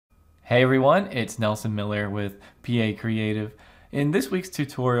Hey everyone, it's Nelson Miller with PA Creative. In this week's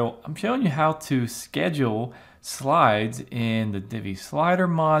tutorial, I'm showing you how to schedule slides in the Divi Slider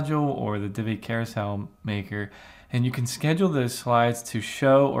module or the Divi Carousel Maker. And you can schedule those slides to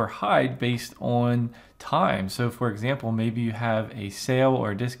show or hide based on time. So for example, maybe you have a sale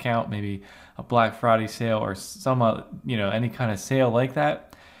or a discount, maybe a Black Friday sale or some any kind of sale like that,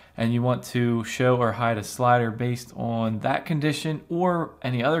 and you want to show or hide a slider based on that condition or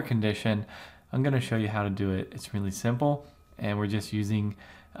any other condition, I'm going to show you how to do it. It's really simple, and we're just using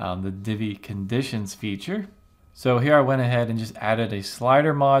the Divi Conditions feature. So here I went ahead and just added a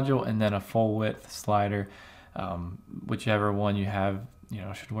slider module and then a full width slider. Whichever one you have,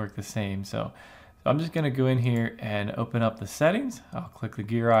 should work the same. So I'm just going to go in here and open up the settings. I'll click the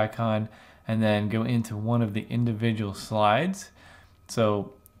gear icon and then go into one of the individual slides.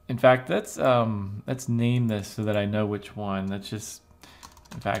 So in fact, let's name this so that I know which one. Let's just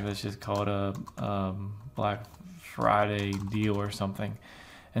call it a Black Friday deal or something.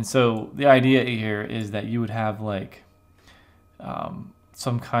 And so the idea here is that you would have like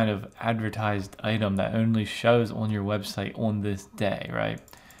some kind of advertised item that only shows on your website on this day, right?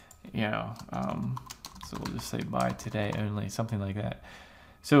 So we'll just say buy today only, something like that.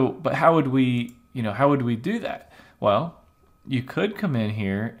 So, but how would we do that? Well, you could come in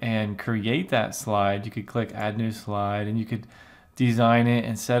here and create that slide. You could click add new slide and you could design it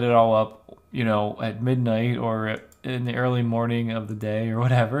and set it all up, at midnight or in the early morning of the day or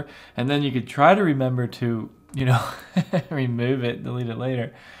whatever. And then you could try to remember to, remove it, delete it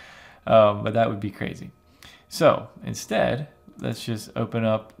later. But that would be crazy. So instead, let's just open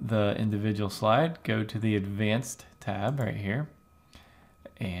up the individual slide, go to the advanced tab right here,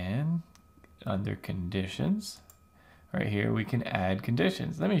 and under conditions, right here, we can add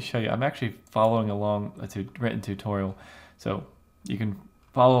conditions. Let me show you. I'm actually following along a written tutorial, so you can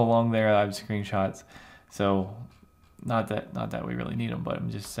follow along there. I have screenshots. So not that we really need them, but I'm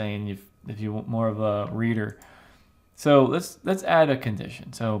just saying if you want more of a reader. So let's add a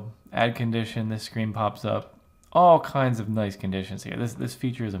condition. So add condition. This screen pops up. All kinds of nice conditions here. This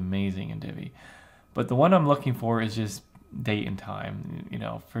feature is amazing in Divi, but the one I'm looking for is just date and time.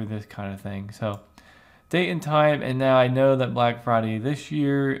 For this kind of thing. So date and time, and now I know that Black Friday this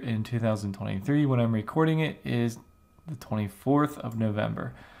year in 2023, when I'm recording it, is the 24th of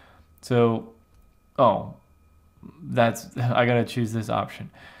November. So, I gotta choose this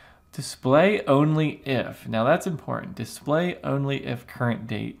option. Display only if. Now that's important. Display only if current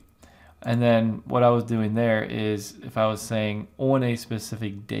date. And then what I was doing there is if I was saying on a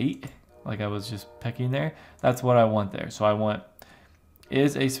specific date, like I was just picking there, that's what I want there. So I want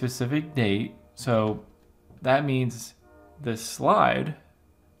is a specific date. So that means the slide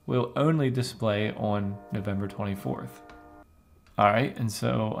will only display on November 24th. All right, and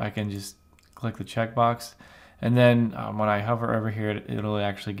so I can just click the checkbox, and then when I hover over here, it'll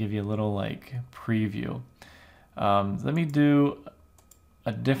actually give you a little like preview. Let me do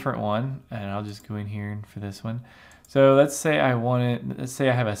a different one, and I'll just go in here for this one. So let's say I have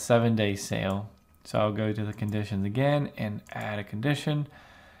a 7-day sale. So I'll go to the conditions again and add a condition.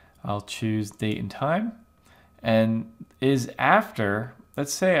 I'll choose date and time. And is after,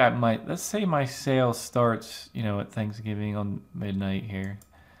 let's say my sale starts, at Thanksgiving on midnight here.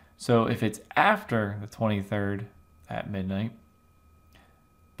 So if it's after the 23rd at midnight,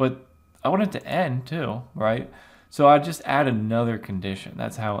 but I want it to end too, right? So I just add another condition.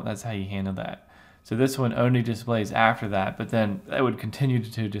 That's how you handle that. So this one only displays after that, but then it would continue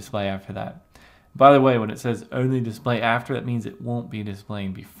to display after that. By the way, when it says only display after, that means it won't be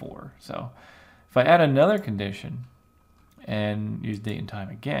displaying before. So if I add another condition and use date and time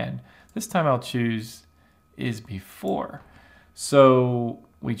again, this time I'll choose is before. So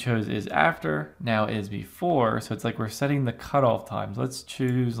we chose is after, now is before. So it's like we're setting the cutoff times. Let's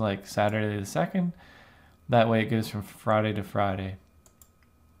choose like Saturday the 2nd. That way it goes from Friday to Friday.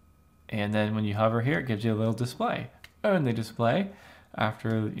 And then when you hover here, it gives you a little display. Only display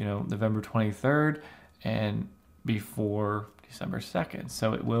after, November 23rd and before December 2nd.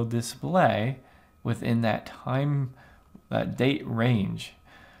 So it will display within that time, that date range.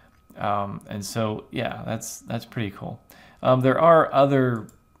 And so, yeah, that's pretty cool. There are other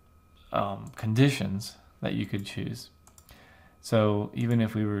conditions that you could choose. So even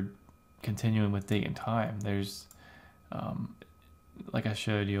if we were continuing with date and time, there's, like I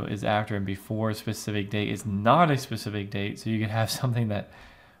showed you, is after and before a specific date is not a specific date. So you could have something that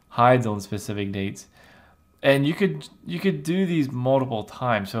hides on specific dates. And you could do these multiple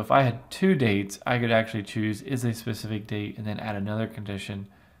times. So if I had 2 dates, I could actually choose is a specific date and then add another condition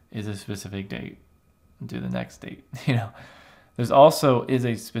is a specific date and do the next date. There's also is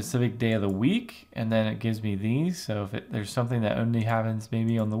a specific day of the week, and then it gives me these. So if there's something that only happens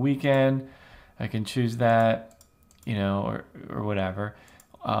maybe on the weekend, I can choose that, you know, or whatever.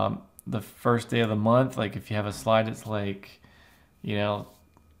 The first day of the month, like if you have a slide that's like, you know,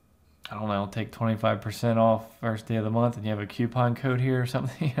 I don't know, take 25% off first day of the month, and you have a coupon code here or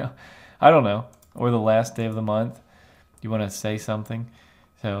something, you know, I don't know. Or the last day of the month, you want to say something.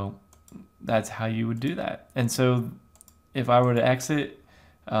 So that's how you would do that. And so if I were to exit,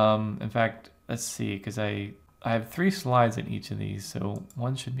 in fact, let's see, because I have 3 slides in each of these, so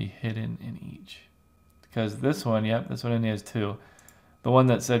one should be hidden in each. Because this one, yep, this one only has 2. The one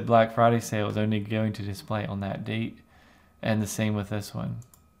that said Black Friday sale is only going to display on that date, and the same with this one.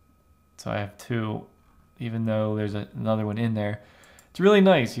 So I have 2, even though there's another one in there. It's really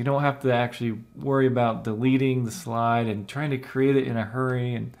nice. You don't have to actually worry about deleting the slide and trying to create it in a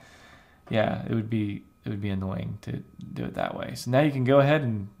hurry. And yeah, it would be annoying to do it that way. So now you can go ahead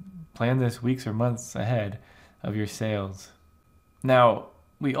and plan this weeks or months ahead of your sales. Now,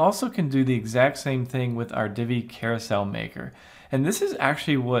 we also can do the exact same thing with our Divi Carousel Maker. And this is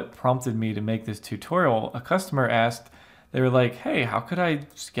actually what prompted me to make this tutorial. A customer asked, they were like, hey, how could I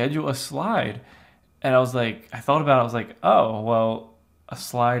schedule a slide? And I was like, I thought about it, I was like, oh, well, a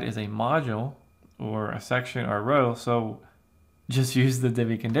slide is a module or a section or a row, so just use the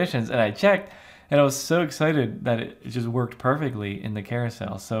Divi Conditions. And I checked, and I was so excited that it just worked perfectly in the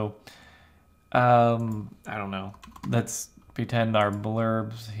carousel. So, I don't know. Let's pretend our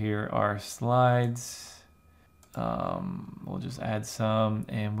blurbs here are slides. We'll just add some,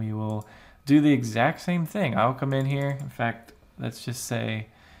 and we will do the exact same thing. I'll come in here. In fact, let's just say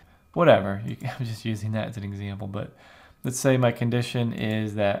whatever. I'm just using that as an example, but let's say my condition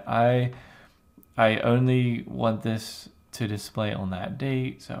is that I only want this to display on that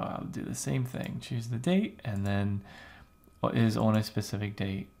date. So I'll do the same thing. Choose the date, and then what is on a specific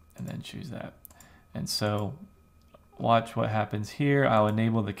date, and then choose that. And so watch what happens here. I'll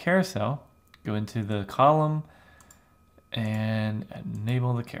enable the carousel, go into the column, and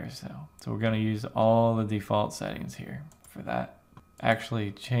enable the carousel. So we're going to use all the default settings here for that.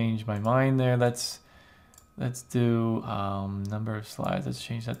 Actually change my mind there. Let's do number of slides. Let's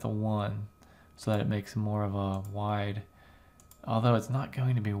change that to 1 so that it makes more of a wide. Although it's not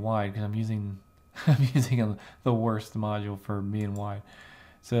going to be wide because I'm using the worst module for being wide.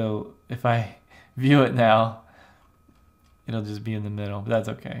 So if I view it now, it'll just be in the middle, but that's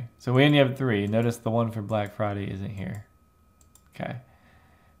okay. So we only have 3. Notice the one for Black Friday isn't here. Okay.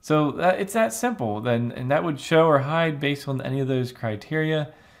 So it's that simple. Then, and that would show or hide based on any of those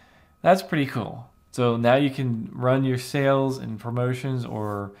criteria. That's pretty cool. So now you can run your sales and promotions,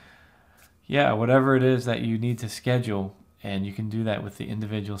 or yeah, whatever it is that you need to schedule, and you can do that with the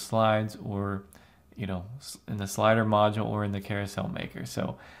individual slides, or you know, in the slider module or in the carousel maker.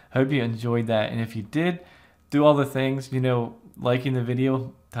 So I hope you enjoyed that, and if you did, do all the things. You know, liking the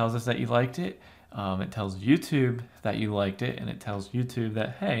video tells us that you liked it. It tells YouTube that you liked it, and it tells YouTube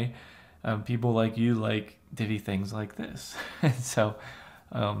that, hey, people like you like Divi things like this. And so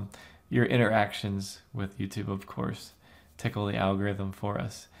your interactions with YouTube, of course, tickle the algorithm for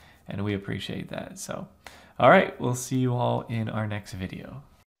us, and we appreciate that. So, all right, we'll see you all in our next video.